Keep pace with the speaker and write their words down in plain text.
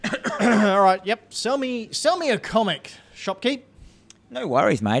All right. Yep. Sell me a comic, shopkeep. No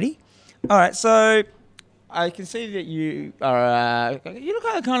worries, matey. All right, so I can see that you are. You look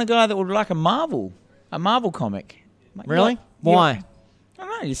like the kind of guy that would like a Marvel comic. Really? Why? I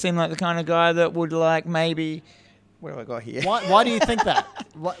don't know. You seem like the kind of guy that would like maybe. What have I got here? Why do you think that?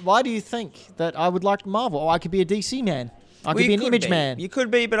 Why do you think that I would like Marvel? Or I could be a DC man. I could be an Image man. You could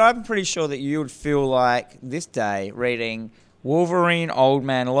be, but I'm pretty sure that you would feel like this day reading Wolverine Old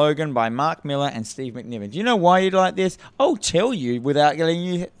Man Logan by Mark Miller and Steve McNiven. Do you know why you'd like this? I'll tell you without getting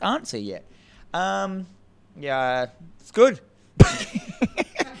you answer yet. Yeah, it's good.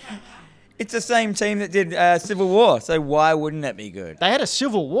 It's the same team that did Civil War, so why wouldn't it be good? They had a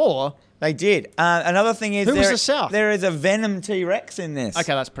civil war. They did. Another thing is Who was the South? There is a Venom T-Rex in this.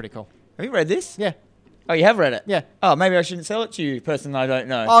 Okay, that's pretty cool. Have you read this? Yeah. Oh, you have read it? Yeah. Oh, maybe I shouldn't sell it to you, person I don't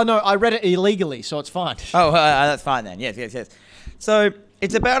know. Oh, no, I read it illegally, so it's fine. Oh, that's fine then. Yes. So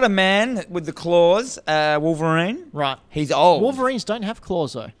it's about a man with the claws, Wolverine. Right. He's old. Wolverines don't have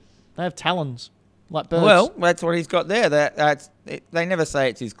claws, though. They have talons, like birds. Well, that's what he's got there. They never say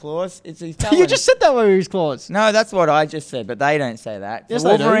it's his claws. It's his talons. You just said that were his claws. No, that's what I just said, but they don't say that. Yes, So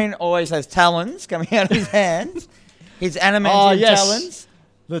they do. Wolverine always has talons coming out of his hands. His animated talons.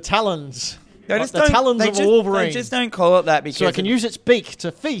 The talons. They Like just the don't- talons they of just- a Wolverine. They just don't call it that because So it can use its beak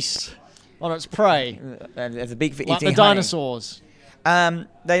to feast on its prey, there's a big for like eating the honey. dinosaurs.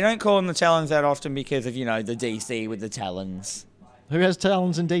 They don't call them the talons that often because of the DC with the talons. Who has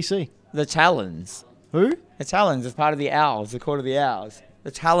talons in DC? The talons. Who? The talons is part of the owls. They're called the owls.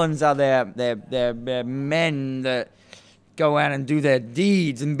 The talons are their men that go out and do their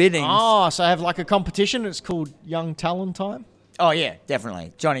deeds and biddings. Oh, so I have like a competition. It's called Young Talon Time. Oh yeah,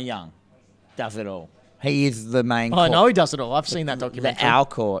 definitely. Johnny Young does it all. He is the main. I know he does it all. I've seen that documentary. The Owl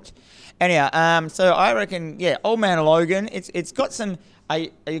Court. Anyhow, so I reckon, yeah, Old Man Logan. It's got some. Are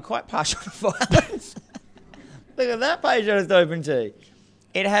you quite partial to violence? Look at that page I just opened to.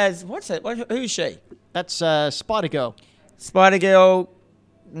 It has what's it? Who's she? That's Spider Girl. Spider Girl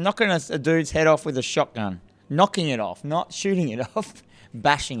knocking a dude's head off with a shotgun. Knocking it off, not shooting it off,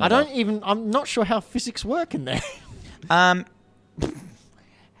 bashing it off. I'm not sure how physics work in there.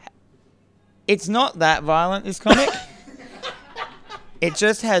 It's not that violent, this comic. It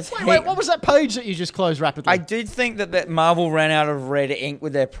just has... Wait, what was that page that you just closed rapidly? I did think that Marvel ran out of red ink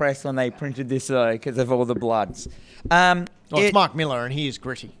with their press when they printed this, though, because of all the bloods. It's Mark Miller, and he is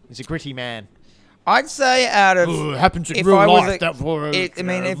gritty. He's a gritty man. I'd say out of... happens in real life.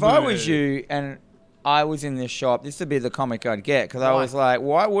 If I was you and I was in this shop, this would be the comic I'd get, because I was like,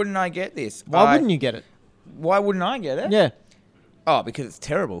 why wouldn't I get this? Why wouldn't you get it? Why wouldn't I get it? Yeah. Oh, because it's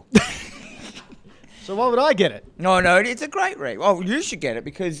terrible. So why would I get it? No, it's a great read. Well, you should get it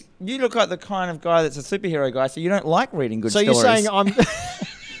because you look like the kind of guy that's a superhero guy, so you don't like reading good stories. So you're saying I'm...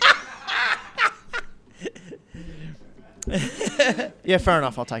 Yeah, fair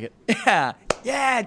enough. I'll take it. Yeah,